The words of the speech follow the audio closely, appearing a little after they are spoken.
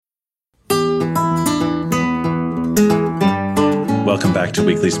Welcome back to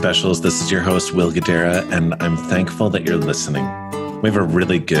Weekly Specials. This is your host, Will Guidera, and I'm thankful that you're listening. We have a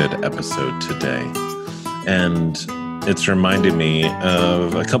really good episode today, and it's reminded me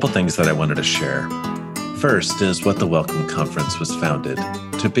of a couple things that I wanted to share. First is what the Welcome Conference was founded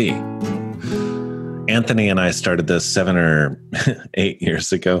to be. Anthony and I started this 7 or 8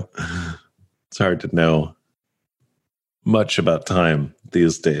 years ago. It's hard to know much about time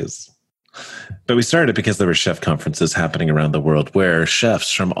these days. But we started because there were chef conferences happening around the world where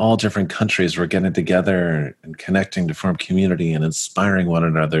chefs from all different countries were getting together and connecting to form community and inspiring one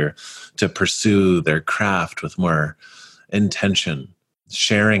another to pursue their craft with more intention,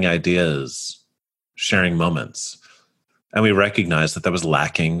 sharing ideas, sharing moments. And we recognized that was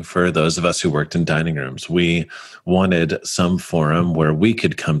lacking for those of us who worked in dining rooms. We wanted some forum where we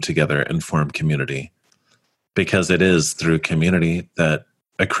could come together and form community, because it is through community that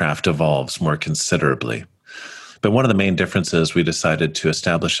a craft evolves more considerably. But one of the main differences we decided to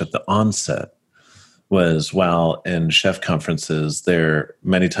establish at the onset was, while in chef conferences there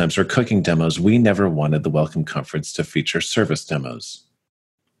many times were cooking demos, we never wanted the Welcome Conference to feature service demos.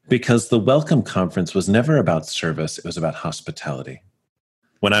 Because the Welcome Conference was never about service, it was about hospitality.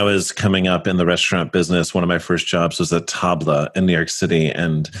 When I was coming up in the restaurant business, one of my first jobs was at Tabla in New York City.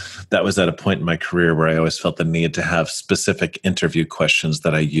 And that was at a point in my career where I always felt the need to have specific interview questions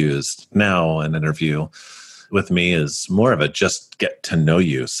that I used. Now, an interview with me is more of a just get to know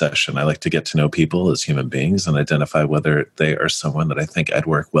you session. I like to get to know people as human beings and identify whether they are someone that I think I'd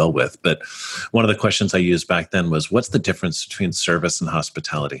work well with. But one of the questions I used back then was, what's the difference between service and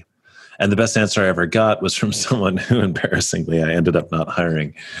hospitality? And the best answer I ever got was from someone who, embarrassingly, I ended up not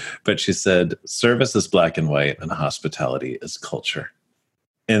hiring. But she said, service is black and white and hospitality is culture.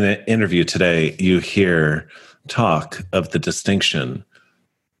 In an interview today, you hear talk of the distinction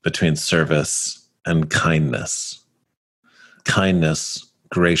between service and kindness. Kindness,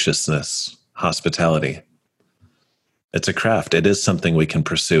 graciousness, hospitality. It's a craft. It is something we can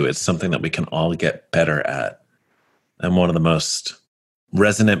pursue. It's something that we can all get better at. And one of the most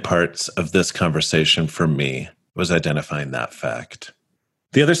resonant parts of this conversation for me was identifying that fact.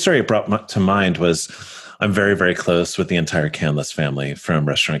 The other story it brought to mind was, I'm very, very close with the entire Canlis family from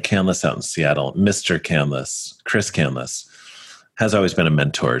Restaurant Canlis out in Seattle. Mr. Canlis, Chris Canlis, has always been a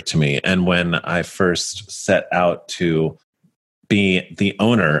mentor to me. And when I first set out to be the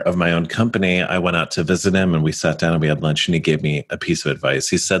owner of my own company, I went out to visit him and we sat down and we had lunch, and he gave me a piece of advice.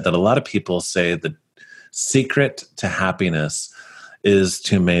 He said that a lot of people say the secret to happiness is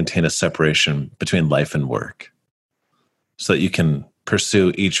to maintain a separation between life and work so that you can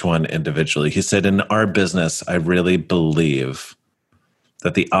pursue each one individually. He said, in our business, I really believe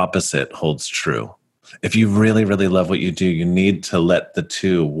that the opposite holds true. If you really, really love what you do, you need to let the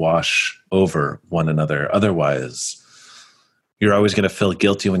two wash over one another. Otherwise, you're always going to feel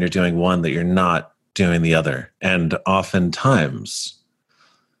guilty when you're doing one that you're not doing the other. And oftentimes,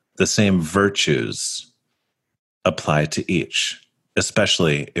 the same virtues apply to each,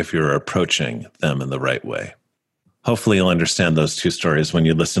 especially if you're approaching them in the right way. Hopefully you'll understand those two stories when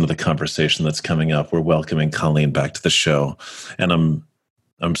you listen to the conversation that's coming up. We're welcoming Colleen back to the show, and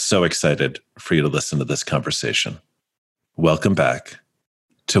I'm so excited for you to listen to this conversation. Welcome back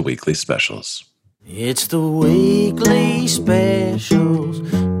to Weekly Specials. It's the Weekly Specials.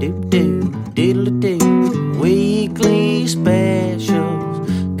 Do-do-diddle-do. Weekly Specials.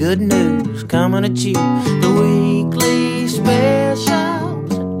 Good news coming at you. The Weekly Specials.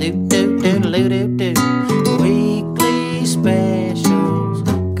 Do-do-diddle-do-do. Weekly Specials.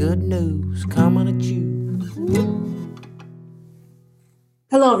 Good news coming at you.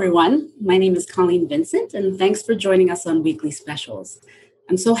 Hello, everyone. My name is Colleen Vincent, and thanks for joining us on Weekly Specials.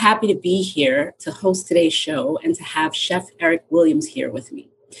 I'm so happy to be here to host today's show and to have Chef Erick Williams here with me.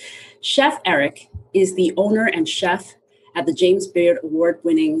 Chef Erick is the owner and chef at the James Beard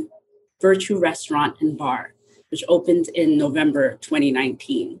Award-winning Virtue Restaurant and Bar, which opened in November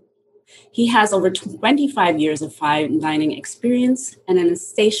 2019. He has over 25 years of fine dining experience and an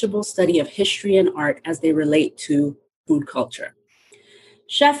insatiable study of history and art as they relate to food culture.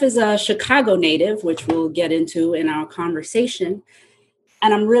 Chef is a Chicago native, which we'll get into in our conversation,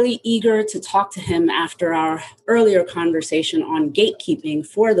 and I'm really eager to talk to him after our earlier conversation on gatekeeping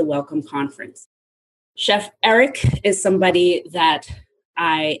for the Welcome Conference. Chef Erick is somebody that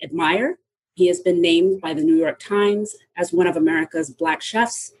I admire. He has been named by the New York Times as one of America's Black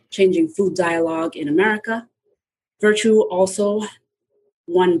chefs, changing food dialogue in America. Virtue also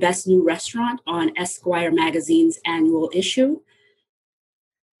won Best New Restaurant on Esquire magazine's annual issue.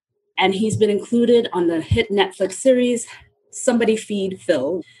 And he's been included on the hit Netflix series, Somebody Feed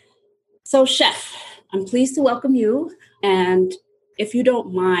Phil. So, Chef, I'm pleased to welcome you. And if you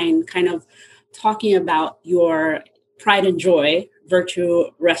don't mind kind of talking about your pride and joy Virtue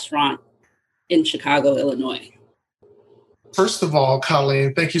restaurant in Chicago, Illinois. First of all,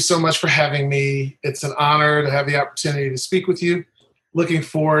 Colleen, thank you so much for having me. It's an honor to have the opportunity to speak with you. Looking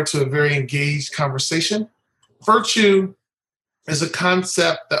forward to a very engaged conversation. Virtue is a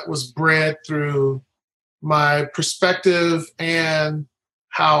concept that was bred through my perspective and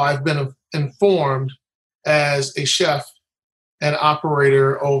how I've been informed as a chef and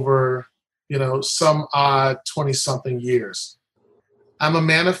operator over, some odd 20-something years. I'm a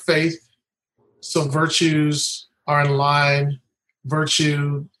man of faith, so virtues are in line.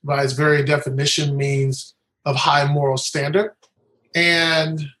 Virtue, by its very definition, means of high moral standard.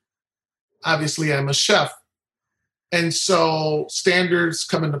 And obviously, I'm a chef. And so standards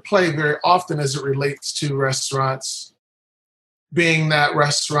come into play very often as it relates to restaurants, being that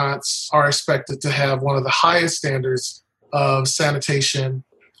restaurants are expected to have one of the highest standards of sanitation,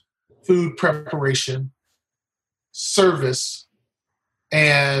 food preparation, service,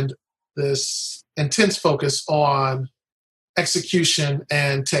 and this intense focus on execution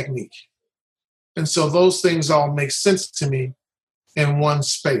and technique. And so those things all make sense to me in one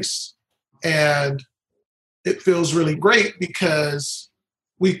space. And it feels really great because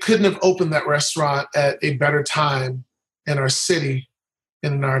we couldn't have opened that restaurant at a better time in our city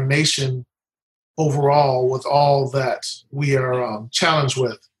and in our nation overall with all that we are challenged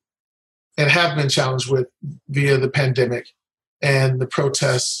with and have been challenged with via the pandemic and the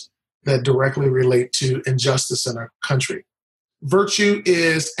protests that directly relate to injustice in our country. Virtue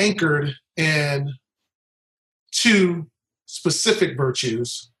is anchored in two specific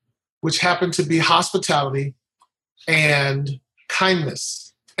virtues, which happen to be hospitality and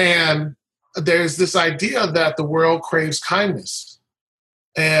kindness. And there's this idea that the world craves kindness.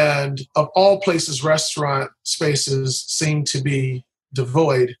 And of all places, restaurant spaces seem to be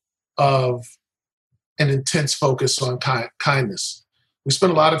devoid of an intense focus on kindness. We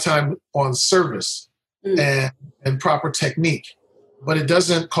spend a lot of time on service and proper technique, but it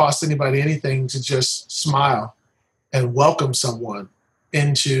doesn't cost anybody anything to just smile and welcome someone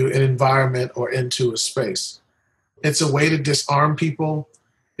into an environment or into a space. It's a way to disarm people.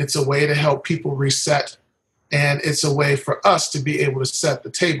 It's a way to help people reset. And it's a way for us to be able to set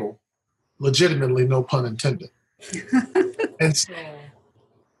the table, legitimately, no pun intended. And so,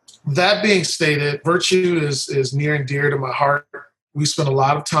 that being stated, virtue is near and dear to my heart. We spend a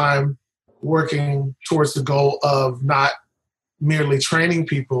lot of time working towards the goal of not merely training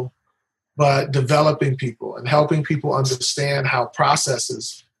people, but developing people and helping people understand how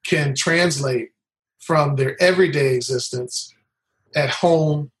processes can translate from their everyday existence at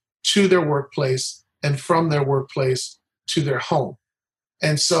home to their workplace and from their workplace to their home.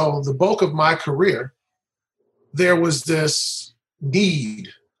 And so the bulk of my career, there was this need,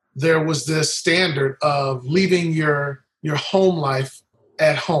 there was this standard of leaving your home life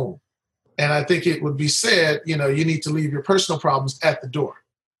at home. And I think it would be said, you need to leave your personal problems at the door.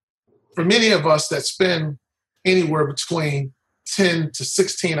 For many of us that spend anywhere between 10 to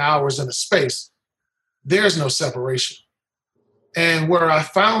 16 hours in a space, there's no separation. And where I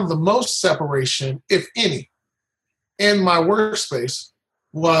found the most separation, if any, in my workspace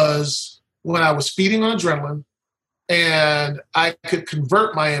was when I was feeding on adrenaline and I could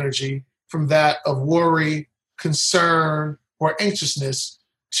convert my energy from that of worry, concern, or anxiousness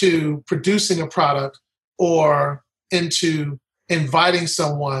to producing a product or into inviting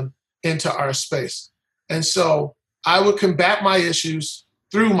someone into our space. And so I would combat my issues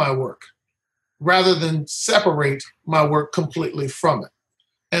through my work rather than separate my work completely from it.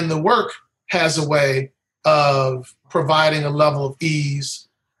 And the work has a way of providing a level of ease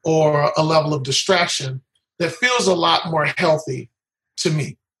or a level of distraction that feels a lot more healthy to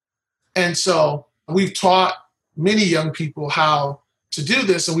me. And so we've taught many young people how to do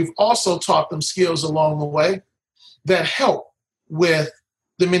this, and we've also taught them skills along the way that help with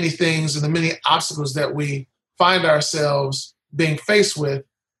the many things and the many obstacles that we find ourselves being faced with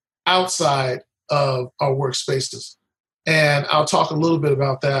outside of our workspaces. And I'll talk a little bit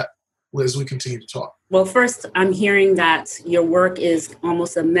about that as we continue to talk. Well, first, I'm hearing that your work is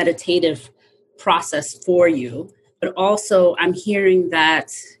almost a meditative process for you, but also I'm hearing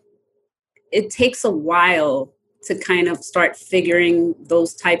that it takes a while to kind of start figuring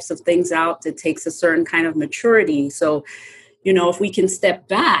those types of things out. It takes a certain kind of maturity. So, if we can step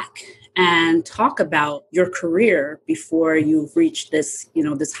back and talk about your career before you've reached this,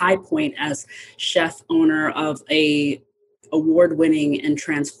 this high point as chef owner of a award-winning and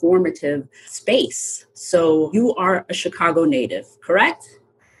transformative space. So you are a Chicago native, correct?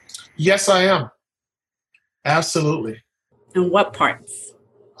 Yes, I am. Absolutely. And what parts?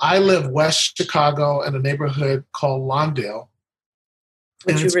 I live West Chicago in a neighborhood called Lawndale.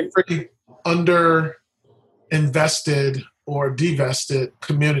 And it's a pretty under-invested or divested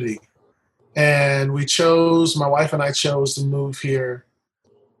community. And my wife and I chose to move here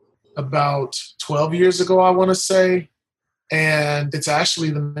about 12 years ago, I want to say. And it's actually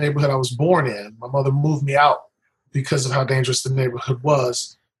the neighborhood I was born in. My mother moved me out because of how dangerous the neighborhood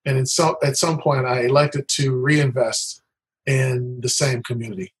was. And at some point, I elected to reinvest in the same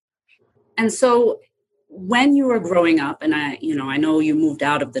community. And so when you were growing up, and I know you moved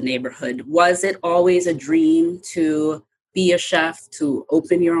out of the neighborhood, was it always a dream to be a chef, to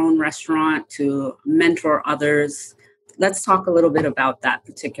open your own restaurant, to mentor others? Let's talk a little bit about that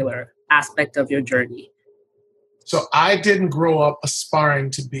particular aspect of your journey. So I didn't grow up aspiring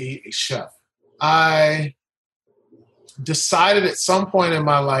to be a chef. I decided at some point in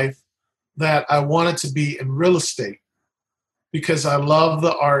my life that I wanted to be in real estate because I love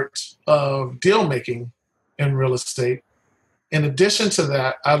the art of deal making in real estate. In addition to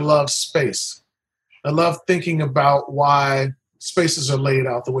that, I love space. I love thinking about why spaces are laid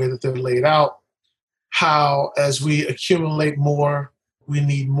out the way that they're laid out, how as we accumulate more, we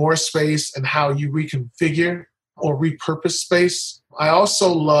need more space, and how you reconfigure or repurpose space. I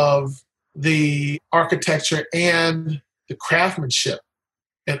also love the architecture and the craftsmanship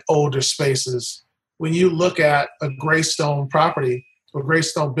in older spaces. When you look at a gray stone property or gray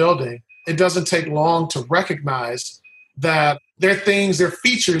stone building, it doesn't take long to recognize that there are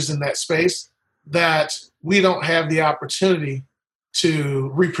features in that space that we don't have the opportunity to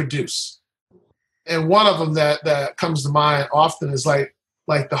reproduce. And one of them that comes to mind often is like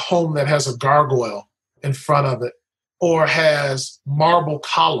the home that has a gargoyle in front of it or has marble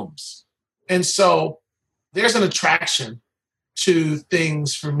columns. And so there's an attraction to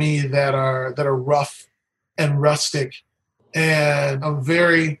things for me that are rough and rustic. And I'm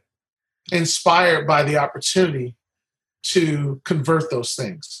very inspired by the opportunity to convert those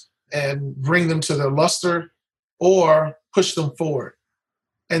things and bring them to their luster or push them forward.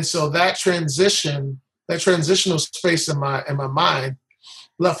 And so that transitional space in my mind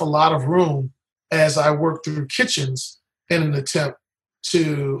left a lot of room as I worked through kitchens in an attempt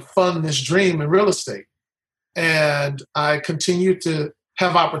to fund this dream in real estate. And I continued to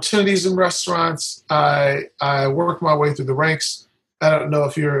have opportunities in restaurants. I worked my way through the ranks. I don't know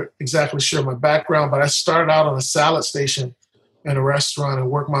if you're exactly sure my background, but I started out on a salad station in a restaurant and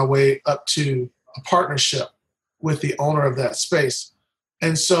worked my way up to a partnership with the owner of that space.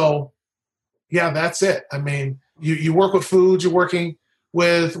 And so, yeah, that's it. I mean, you work with food, you're working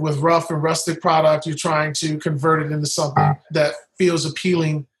with rough and rustic product. You're trying to convert it into something that feels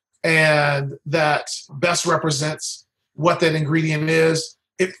appealing and that best represents what that ingredient is.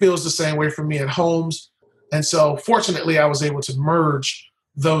 It feels the same way for me at homes. And so fortunately, I was able to merge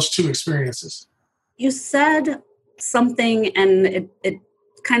those two experiences. You said something and it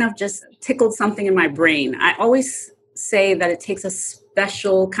kind of just tickled something in my brain. I always say that it takes a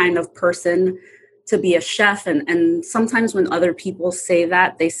special kind of person to be a chef. And sometimes when other people say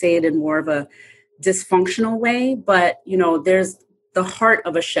that, they say it in more of a dysfunctional way. But, there's the heart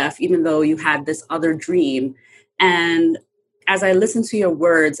of a chef, even though you had this other dream. And as I listen to your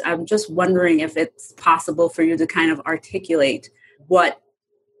words, I'm just wondering if it's possible for you to kind of articulate what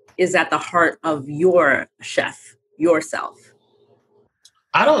is at the heart of your chef, yourself.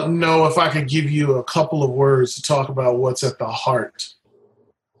 I don't know if I could give you a couple of words to talk about what's at the heart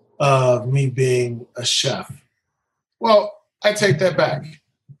of me being a chef. Well, I take that back.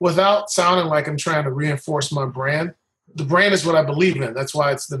 Without sounding like I'm trying to reinforce my brand, the brand is what I believe in. That's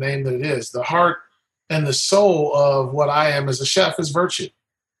why it's the name that it is. The heart and the soul of what I am as a chef is virtue.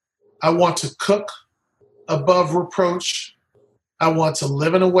 I want to cook above reproach. I want to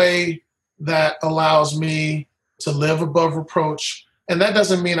live in a way that allows me to live above reproach. And that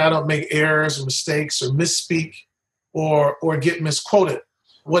doesn't mean I don't make errors or mistakes or misspeak or get misquoted.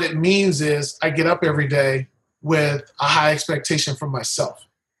 What it means is I get up every day with a high expectation for myself.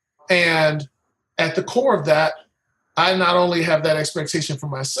 And at the core of that, I not only have that expectation for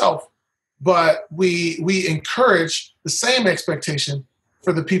myself, but we encourage the same expectation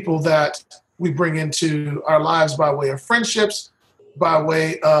for the people that we bring into our lives by way of friendships, by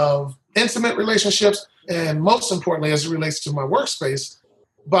way of intimate relationships, and most importantly, as it relates to my workspace,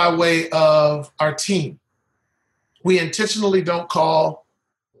 by way of our team. We intentionally don't call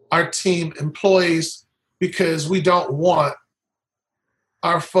our team employees because we don't want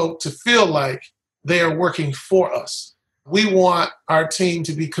our folk to feel like they are working for us. We want our team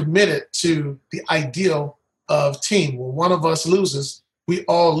to be committed to the ideal of team. When one of us loses, we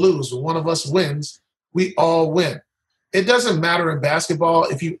all lose. When one of us wins, we all win. It doesn't matter in basketball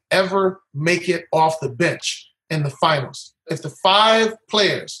if you ever make it off the bench in the finals. If the 5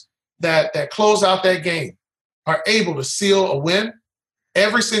 players that close out that game are able to seal a win,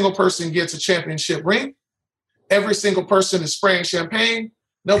 every single person gets a championship ring. Every single person is spraying champagne.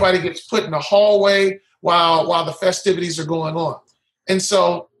 Nobody gets put in the hallway while the festivities are going on. And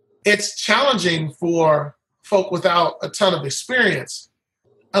so it's challenging for folk without a ton of experience,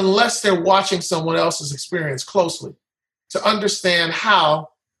 unless they're watching someone else's experience closely, to understand how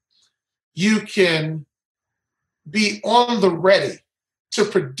you can be on the ready to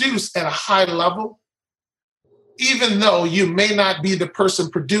produce at a high level, even though you may not be the person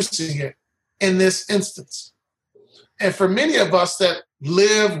producing it in this instance. And for many of us that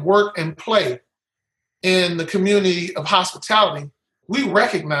live, work, and play in the community of hospitality, we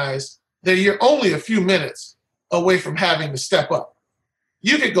recognize that you're only a few minutes away from having to step up.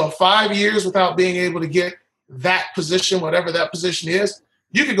 You could go 5 years without being able to get that position, whatever that position is.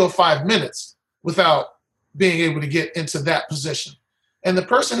 You could go 5 minutes without being able to get into that position. And the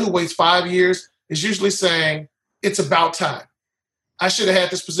person who waits 5 years is usually saying, it's about time. I should have had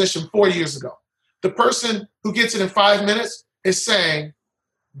this position 4 years ago. The person who gets it in 5 minutes is saying,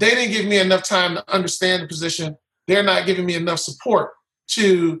 they didn't give me enough time to understand the position. They're not giving me enough support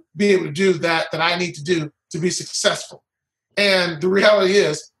to be able to do that I need to do to be successful. And the reality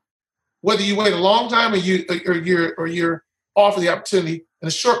is, whether you wait a long time or you're offered the opportunity in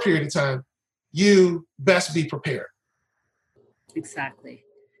a short period of time, you best be prepared. Exactly.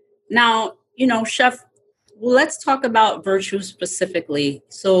 Now, Chef, let's talk about virtue specifically.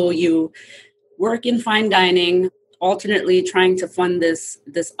 So you work in fine dining, alternately trying to fund this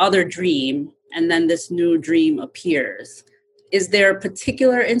other dream, and then this new dream appears. Is there a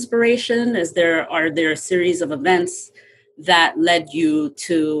particular inspiration? Are there a series of events that led you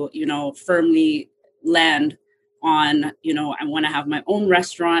to, firmly land on, I want to have my own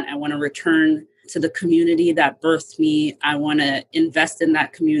restaurant. I want to return to the community that birthed me. I want to invest in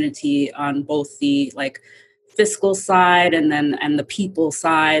that community on both the fiscal side and the people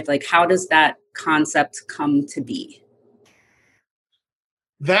side. How does that concept come to be?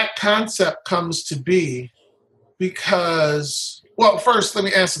 That concept comes to be because, well, first, let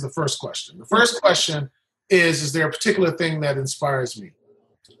me answer the first question. The first question is there a particular thing that inspires me?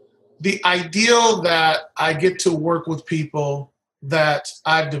 The ideal that I get to work with people that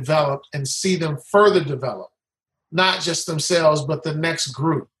I've developed and see them further develop, not just themselves, but the next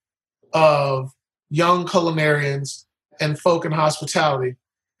group of young culinarians and folk in hospitality,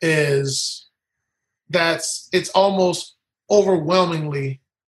 it's almost overwhelmingly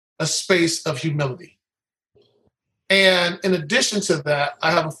a space of humility. And in addition to that,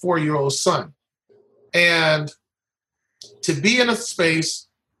 I have a 4-year-old son. And to be in a space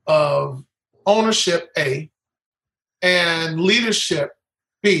of ownership, A, and leadership,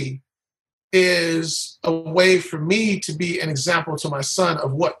 B, is a way for me to be an example to my son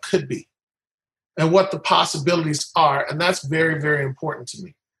of what could be and what the possibilities are. And that's very, very important to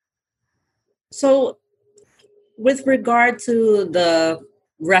me. So with regard to the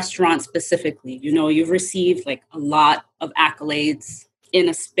restaurant specifically, you've received a lot of accolades in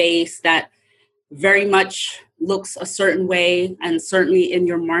a space that very much looks a certain way, and certainly in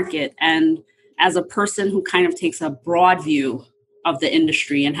your market. And as a person who kind of takes a broad view of the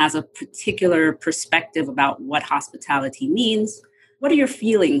industry and has a particular perspective about what hospitality means, what are your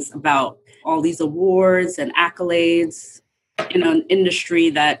feelings about all these awards and accolades in an industry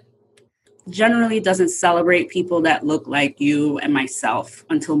that generally doesn't celebrate people that look like you and myself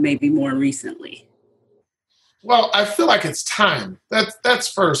until maybe more recently? Well, I feel like it's time. That's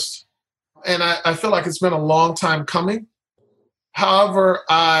first. And I feel like it's been a long time coming. However,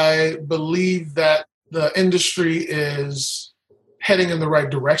 I believe that the industry is heading in the right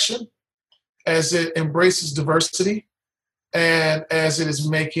direction as it embraces diversity and as it is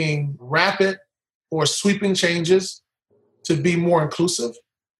making rapid or sweeping changes to be more inclusive.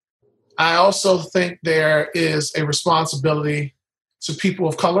 I also think there is a responsibility to people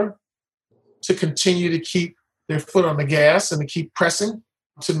of color to continue to keep their foot on the gas and to keep pressing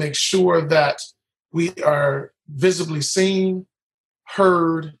to make sure that we are visibly seen,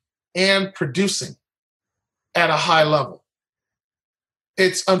 heard, and producing at a high level.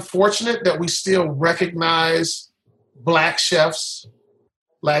 It's unfortunate that we still recognize Black chefs,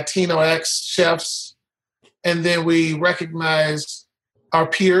 Latinx chefs, and then we recognize our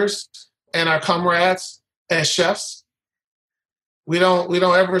peers and our comrades as chefs. We don't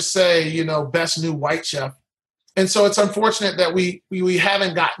ever say, best new white chef. And so it's unfortunate that we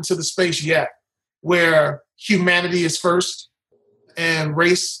haven't gotten to the space yet where humanity is first and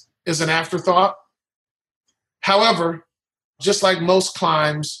race is an afterthought. However, just like most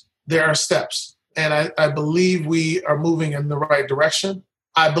climbs, there are steps. And I believe we are moving in the right direction.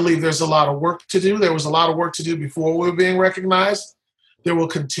 I believe there's a lot of work to do. There was a lot of work to do before we were being recognized. There will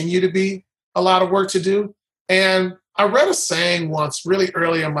continue to be a lot of work to do. And I read a saying once really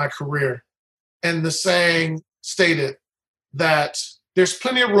early in my career, and the saying stated that there's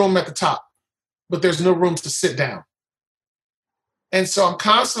plenty of room at the top, but there's no room to sit down. And so I'm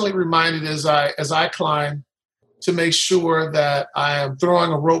constantly reminded as I climb to make sure that I am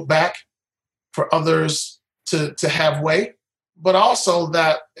throwing a rope back for others to have way, but also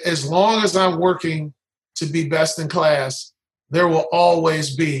that as long as I'm working to be best in class, there will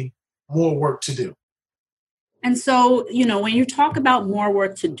always be more work to do. And so, when you talk about more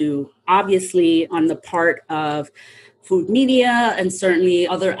work to do, obviously on the part of food media and certainly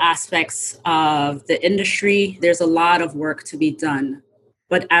other aspects of the industry, there's a lot of work to be done.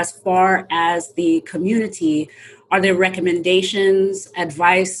 But as far as the community, are there recommendations,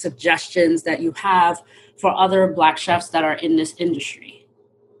 advice, suggestions that you have for other Black chefs that are in this industry?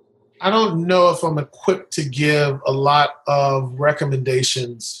 I don't know if I'm equipped to give a lot of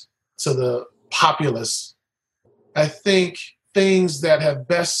recommendations to the populace. I think things that have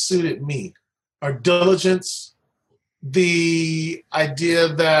best suited me are diligence, the idea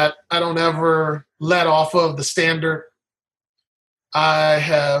that I don't ever let off of the standard. I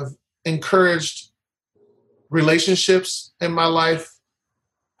have encouraged relationships in my life.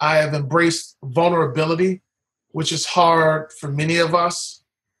 I have embraced vulnerability, which is hard for many of us.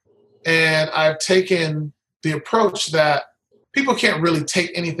 And I've taken the approach that people can't really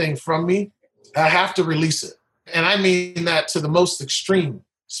take anything from me. I have to release it. And I mean that to the most extreme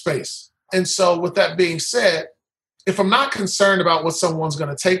space. And so with that being said, if I'm not concerned about what someone's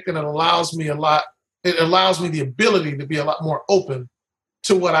going to take, then it allows me the ability to be a lot more open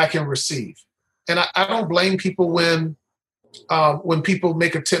to what I can receive. And I don't blame people when people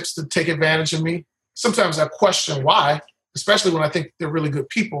make attempts to take advantage of me. Sometimes I question why, especially when I think they're really good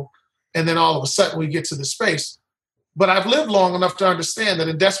people. And then all of a sudden we get to the space. But I've lived long enough to understand that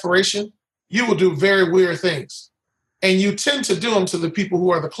in desperation, you will do very weird things. And you tend to do them to the people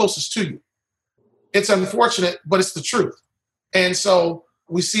who are the closest to you. It's unfortunate, but it's the truth. And so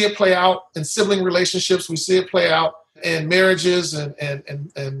we see it play out in sibling relationships. We see it play out in marriages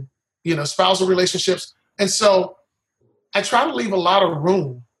and spousal relationships. And so I try to leave a lot of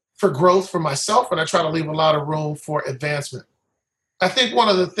room for growth for myself, and I try to leave a lot of room for advancement. I think one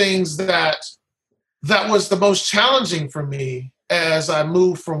of the things that was the most challenging for me as I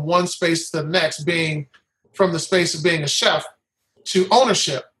moved from one space to the next, being from the space of being a chef to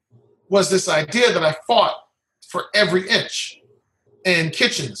ownership, was this idea that I fought for every inch in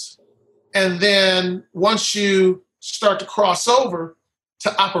kitchens. And then once you start to cross over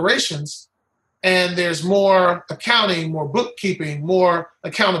to operations, and there's more accounting, more bookkeeping, more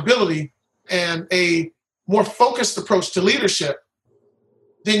accountability, and a more focused approach to leadership,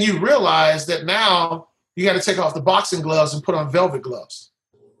 then you realize that now you got to take off the boxing gloves and put on velvet gloves.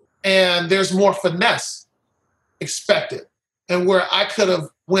 And there's more finesse expected. And where I could have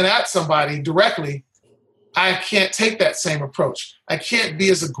went at somebody directly, I can't take that same approach. I can't be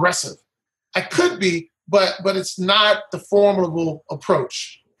as aggressive. I could be, but it's not the formidable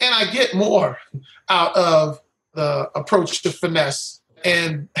approach. And I get more out of the approach to finesse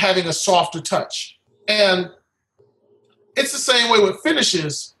and having a softer touch. And it's the same way with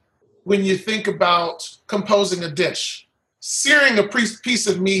finishes when you think about composing a dish. Searing a piece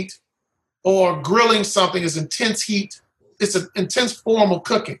of meat or grilling something is intense heat. It's an intense form of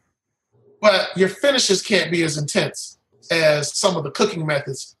cooking. But your finishes can't be as intense as some of the cooking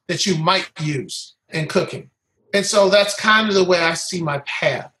methods that you might use in cooking. And so that's kind of the way I see my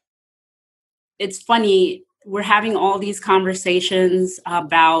path. It's funny, we're having all these conversations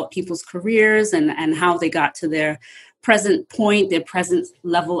about people's careers and how they got to their present point, their present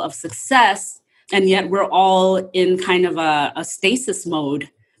level of success. And yet we're all in kind of a stasis mode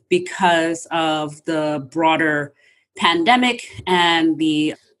because of the broader pandemic and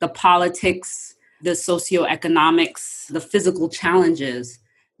the politics, the socioeconomics, the physical challenges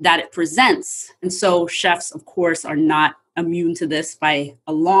that it presents. And so chefs, of course, are not immune to this by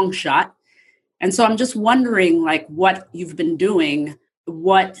a long shot. And so I'm just wondering, like, what you've been doing,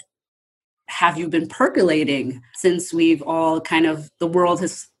 what have you been percolating since we've all the world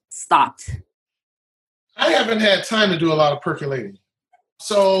has stopped? I haven't had time to do a lot of percolating.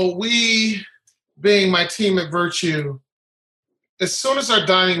 So we, being my team at Virtue, as soon as our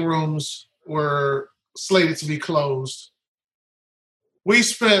dining rooms were slated to be closed, we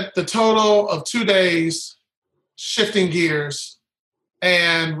spent the total of 2 days shifting gears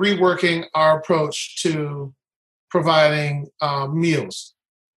and reworking our approach to providing meals.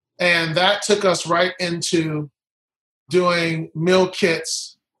 And that took us right into doing meal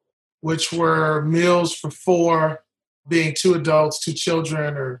kits, which were meals for 4, being 2 adults, 2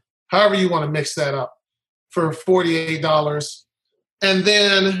 children, or however you want to mix that up, for $48. And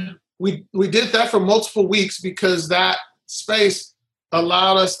then we did that for multiple weeks because that space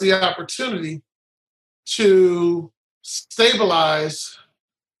allowed us the opportunity to stabilize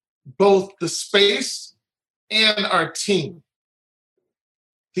both the space and our team.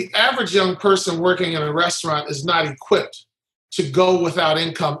 The average young person working in a restaurant is not equipped to go without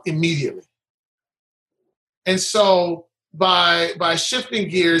income immediately. And so by shifting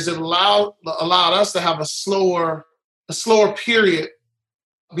gears, it allowed us to have a slower period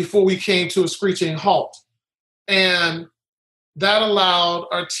before we came to a screeching halt. And that allowed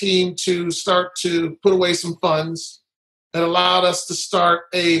our team to start to put away some funds. It allowed us to start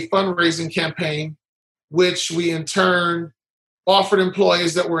a fundraising campaign, which we in turn offered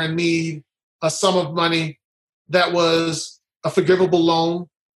employees that were in need a sum of money that was a forgivable loan,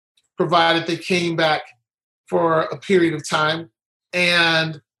 provided they came back for a period of time.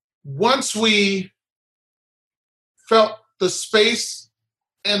 And once we felt the space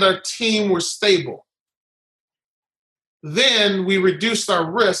and our team were stable, then we reduced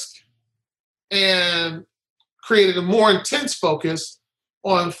our risk and created a more intense focus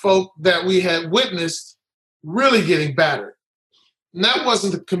on folk that we had witnessed really getting battered. And that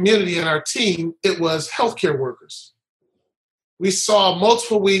wasn't the community and our team, it was healthcare workers. We saw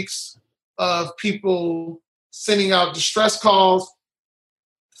multiple weeks of people sending out distress calls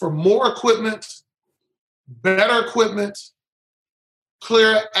for more equipment, better equipment,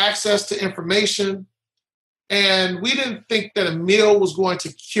 clear access to information. And we didn't think that a meal was going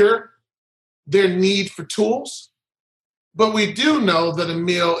to cure their need for tools. But we do know that a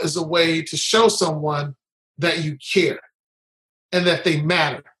meal is a way to show someone that you care and that they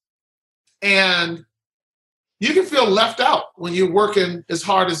matter. And you can feel left out when you're working as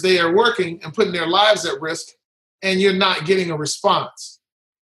hard as they are working and putting their lives at risk and you're not getting a response.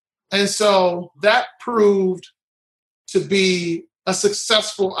 And so that proved to be a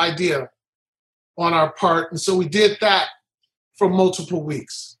successful idea on our part. And so we did that for multiple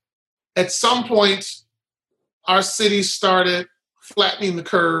weeks. At some point, our city started flattening the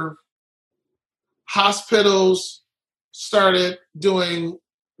curve. Hospitals started doing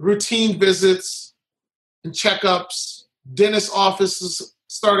routine visits and checkups. Dentist offices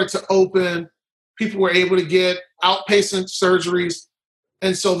started to open. People were able to get outpatient surgeries.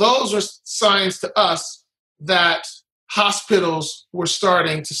 And so those were signs to us that hospitals were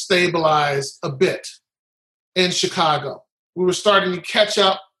starting to stabilize a bit in Chicago. We were starting to catch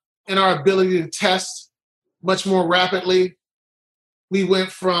up in our ability to test much more rapidly. We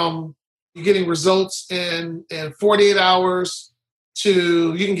went from getting results in 48 hours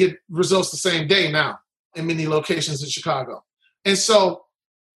to you can get results the same day now in many locations in Chicago. And so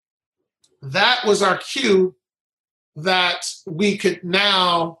that was our cue that we could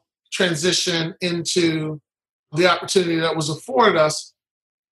now transition into the opportunity that was afforded us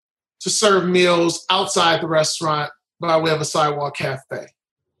to serve meals outside the restaurant by way of a sidewalk cafe.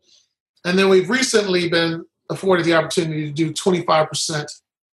 And then we've recently been afforded the opportunity to do 25%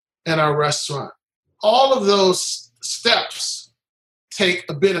 in our restaurant. All of those steps take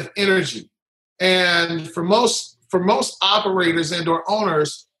a bit of energy. And for most operators and or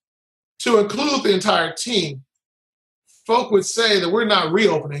owners, to include the entire team, folk would say that we're not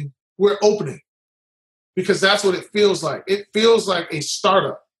reopening, we're opening. Because that's what it feels like. It feels like a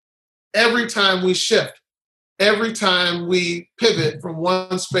startup. Every time we shift, every time we pivot from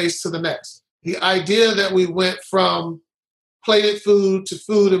one space to the next. The idea that we went from plated food to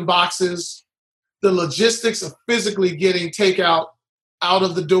food in boxes, the logistics of physically getting takeout out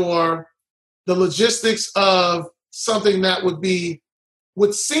of the door, the logistics of something that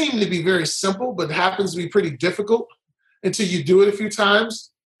would seem to be very simple, but happens to be pretty difficult until you do it a few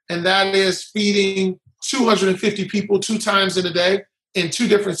times. And that is feeding 250 people 2 times in a day in 2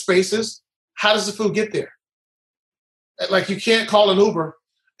 different spaces. How does the food get there? Like you can't call an Uber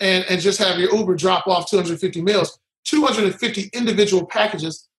and just have your Uber drop off 250 meals. 250 individual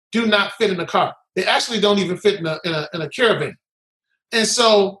packages do not fit in a car. They actually don't even fit in a caravan. And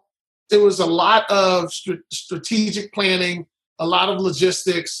so it was a lot of strategic planning, a lot of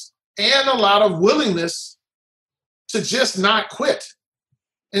logistics, and a lot of willingness to just not quit.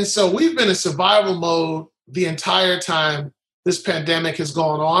 And so we've been in survival mode the entire time this pandemic has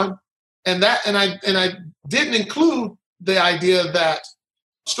gone on. And I didn't include the idea that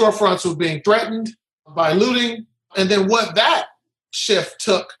storefronts were being threatened by looting, and then what that shift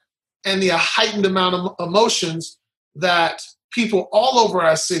took and the heightened amount of emotions that people all over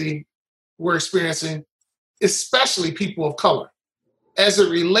our city were experiencing, especially people of color, as it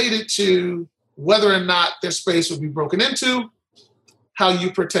related to whether or not their space would be broken into, how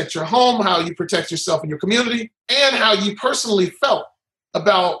you protect your home, how you protect yourself and your community, and how you personally felt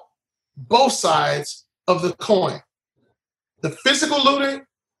about both sides of the coin. The physical looting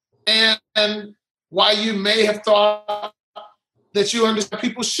and why you may have thought that you understand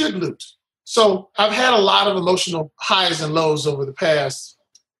people should loot. So I've had a lot of emotional highs and lows over the past,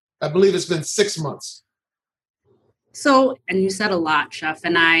 I believe it's been 6 months. So, and you said a lot, Chef,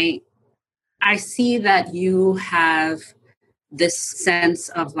 and I see that you have this sense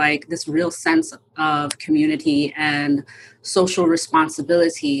of like this real sense of community and social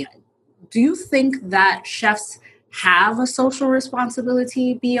responsibility. Do you think that chefs have a social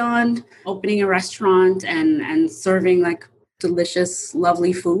responsibility beyond opening a restaurant and serving like delicious,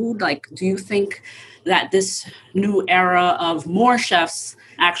 lovely food? Like, do you think that this new era of more chefs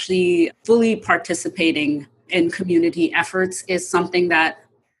actually fully participating in community efforts is something that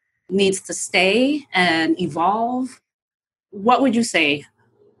needs to stay and evolve? What would you say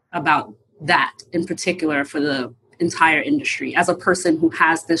about that in particular for the entire industry as a person who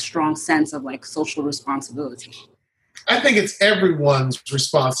has this strong sense of like social responsibility? I think it's everyone's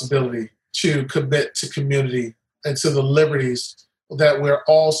responsibility to commit to community and to the liberties that we're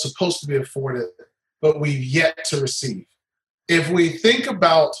all supposed to be afforded, but we've yet to receive. If we think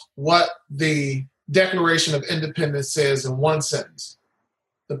about what the Declaration of Independence says in one sentence,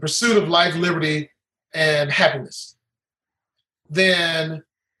 the pursuit of life, liberty, and happiness, then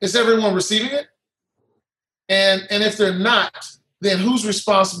is everyone receiving it? And if they're not, then whose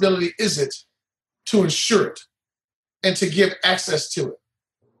responsibility is it to ensure it and to give access to it?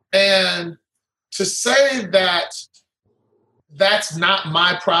 And to say that that's not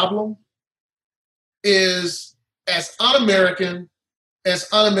my problem is as un-American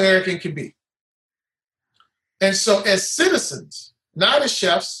can be. And so as citizens, not as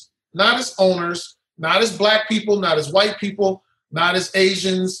chefs, not as owners, not as Black people, not as white people, not as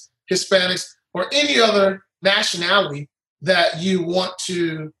Asians, Hispanics, or any other nationality that you want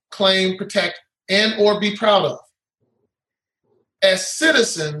to claim, protect, and or be proud of. As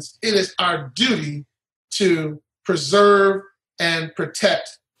citizens, it is our duty to preserve and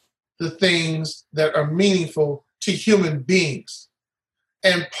protect the things that are meaningful to human beings.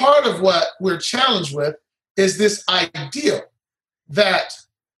 And part of what we're challenged with is this idea that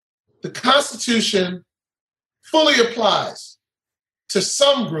the Constitution fully applies to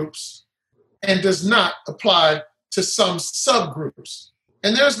some groups and does not apply to some subgroups.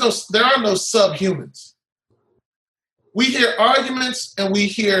 And there are no subhumans. We hear arguments and we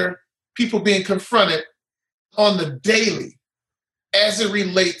hear people being confronted on the daily as it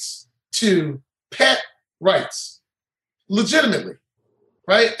relates to pet rights, legitimately,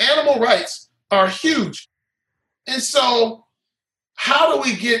 right? Animal rights are huge. And so how do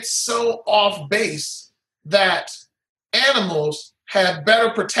we get so off base that animals have better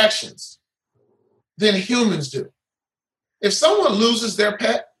protections than humans do? If someone loses their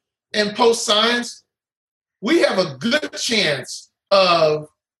pet and posts signs, we have a good chance of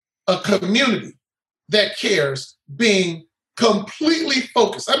a community that cares being completely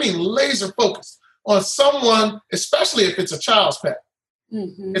focused, I mean laser focused, on someone, especially if it's a child's pet.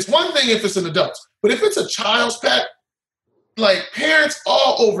 Mm-hmm. It's one thing if it's an adult, but if it's a child's pet, like parents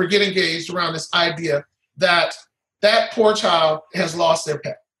all over get engaged around this idea that that poor child has lost their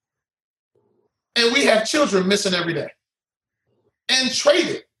pet. And we have children missing every day and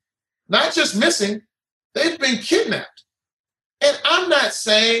traded, not just missing, they've been kidnapped. And I'm not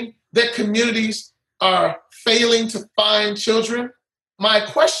saying that communities are failing to find children. My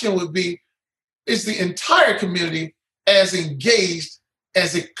question would be, is the entire community as engaged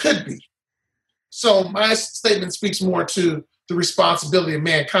as it could be? So my statement speaks more to the responsibility of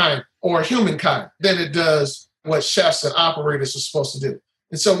mankind or humankind than it does what chefs and operators are supposed to do.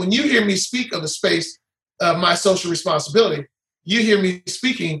 And so when you hear me speak of the space of my social responsibility, you hear me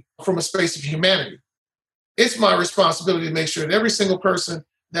speaking from a space of humanity. It's my responsibility to make sure that every single person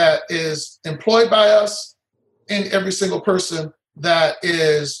that is employed by us and every single person that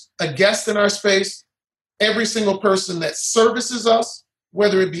is a guest in our space, every single person that services us,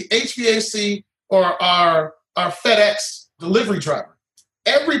 whether it be HVAC or our FedEx delivery driver,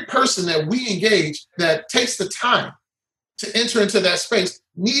 every person that we engage that takes the time to enter into that space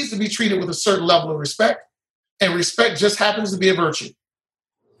needs to be treated with a certain level of respect. And respect just happens to be a virtue.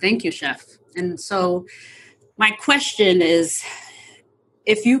 Thank you, Chef. And so my question is,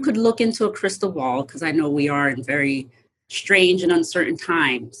 if you could look into a crystal ball, because I know we are in very strange and uncertain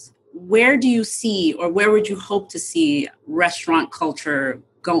times, where do you see, or where would you hope to see restaurant culture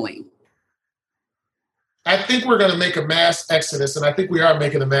going? I think we're going to make a mass exodus, and I think we are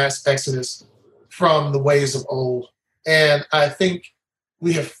making a mass exodus from the ways of old. And I think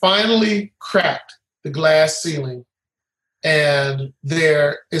we have finally cracked the glass ceiling, and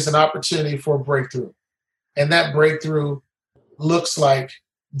there is an opportunity for a breakthrough. And that breakthrough looks like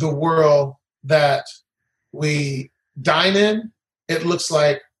the world that we dine in. It looks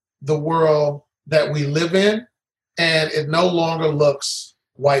like the world that we live in, and it no longer looks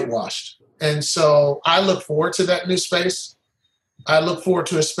whitewashed. And so I look forward to that new space. I look forward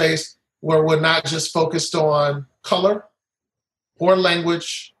to a space where we're not just focused on color or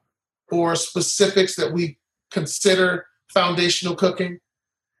language or specifics that we consider foundational cooking,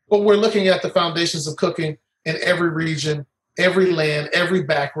 but we're looking at the foundations of cooking in every region, every land, every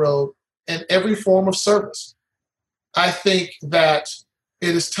back road, and every form of service. I think that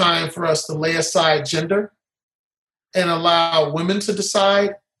it is time for us to lay aside gender and allow women to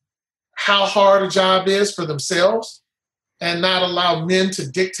decide how hard a job is for themselves and not allow men to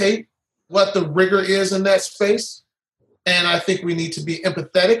dictate what the rigor is in that space. And I think we need to be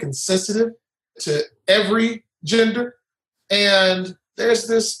empathetic and sensitive to every gender. And there's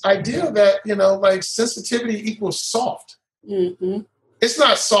this idea that, like sensitivity equals soft. Mm-hmm. It's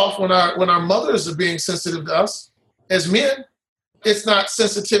not soft when our mothers are being sensitive to us as men. It's not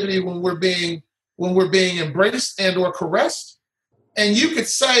sensitivity when we're being embraced and or caressed. And you could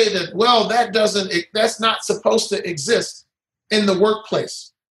say that, well, that's not supposed to exist in the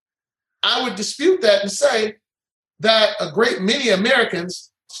workplace. I would dispute that and say that a great many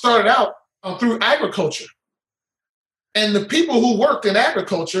Americans started out through agriculture. And the people who worked in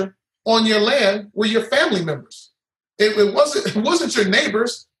agriculture on your land were your family members. It wasn't your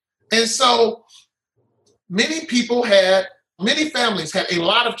neighbors. And so many families had a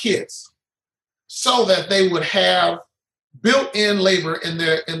lot of kids so that they would have built-in labor in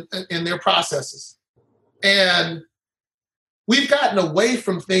their processes. And we've gotten away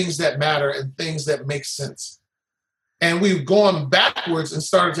from things that matter and things that make sense. And we've gone backwards and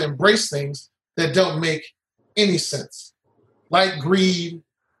started to embrace things that don't make any sense, like greed,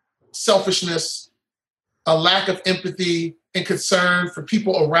 selfishness, a lack of empathy and concern for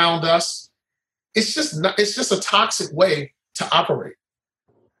people around us. It's just a toxic way to operate.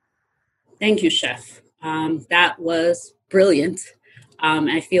 Thank you, Chef. That was brilliant.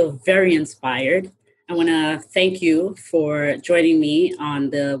 I feel very inspired. I want to thank you for joining me on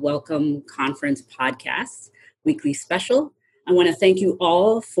the Welcome Conference podcast weekly special. I want to thank you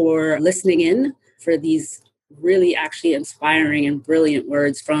all for listening in for these really actually inspiring and brilliant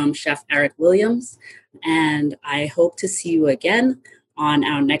words from Chef Erick Williams. And I hope to see you again on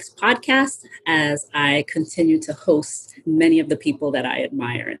our next podcast as I continue to host many of the people that I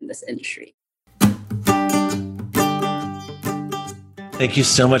admire in this industry. Thank you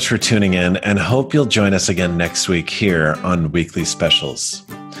so much for tuning in, and hope you'll join us again next week here on Weekly Specials.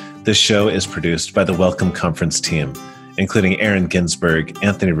 This show is produced by the Welcome Conference team, including Aaron Ginsberg,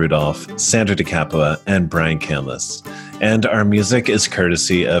 Anthony Rudolph, Sandra DeCapua, and Brian Canlis. And our music is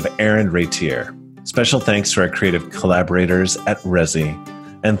courtesy of Aaron Ratier. Special thanks to our creative collaborators at Resi,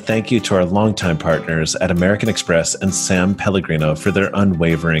 and thank you to our longtime partners at American Express and Sam Pellegrino for their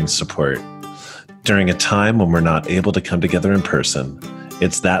unwavering support. During a time when we're not able to come together in person,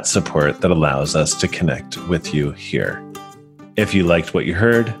 it's that support that allows us to connect with you here. If you liked what you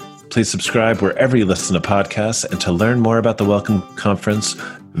heard, please subscribe wherever you listen to podcasts, and to learn more about the Welcome Conference,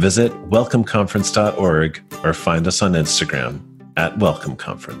 visit welcomeconference.org or find us on Instagram at Welcome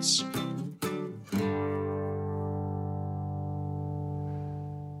Conference.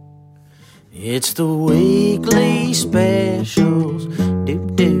 It's the weekly specials.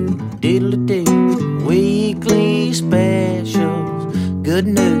 Do-do-diddle-do. Weekly specials. Good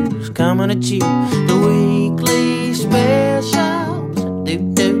news coming at you. The weekly specials.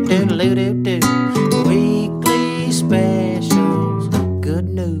 Do-do-diddle-do.